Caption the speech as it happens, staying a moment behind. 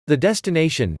The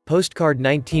destination, Postcard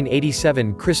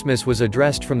 1987 Christmas was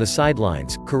addressed from the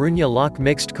sidelines, Coruña lock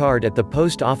mixed card at the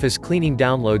post office cleaning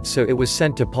download so it was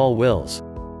sent to Paul Willis.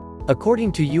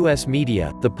 According to U.S.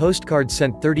 media, the postcard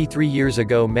sent 33 years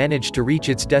ago managed to reach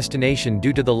its destination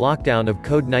due to the lockdown of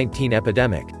COVID-19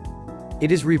 epidemic.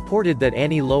 It is reported that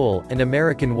Annie Lowell, an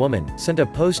American woman, sent a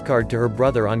postcard to her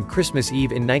brother on Christmas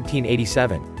Eve in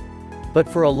 1987. But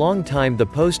for a long time the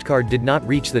postcard did not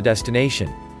reach the destination.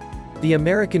 The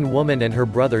American woman and her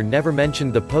brother never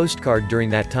mentioned the postcard during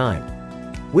that time,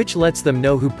 which lets them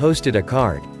know who posted a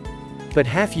card. But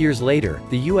half years later,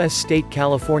 the U.S. state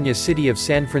California city of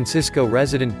San Francisco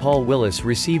resident Paul Willis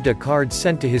received a card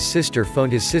sent to his sister,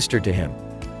 phoned his sister to him.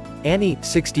 Annie,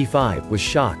 65, was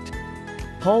shocked.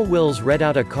 Paul Willis read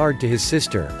out a card to his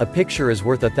sister, "A picture is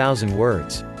worth 1,000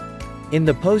 words." In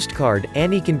the postcard,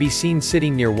 Annie can be seen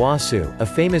sitting near Wasu, a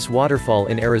famous waterfall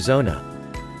in Arizona.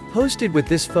 Posted with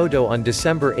this photo on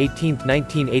December 18,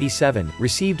 1987,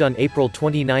 received on April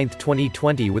 29,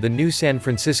 2020 with a new San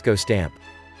Francisco stamp.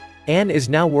 Anne is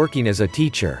now working as a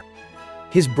teacher.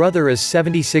 His brother is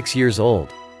 76 years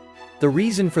old. The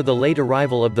reason for the late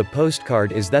arrival of the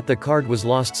postcard is that the card was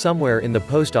lost somewhere in the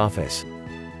post office.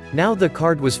 Now the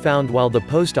card was found while the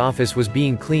post office was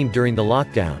being cleaned during the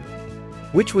lockdown,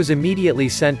 which was immediately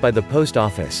sent by the post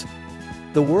office.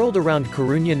 The world around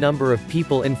Coruña number of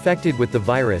people infected with the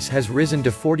virus has risen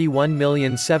to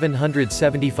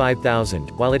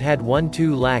 41,775,000, while it had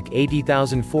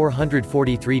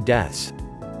 1,280,443 deaths.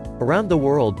 Around the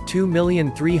world,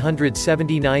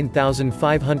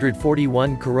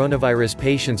 2,379,541 coronavirus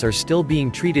patients are still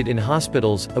being treated in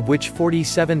hospitals, of which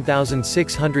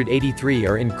 47,683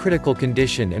 are in critical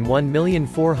condition and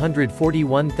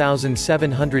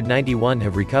 1,441,791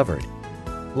 have recovered.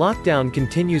 Lockdown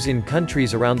continues in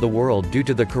countries around the world due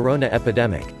to the corona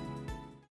epidemic.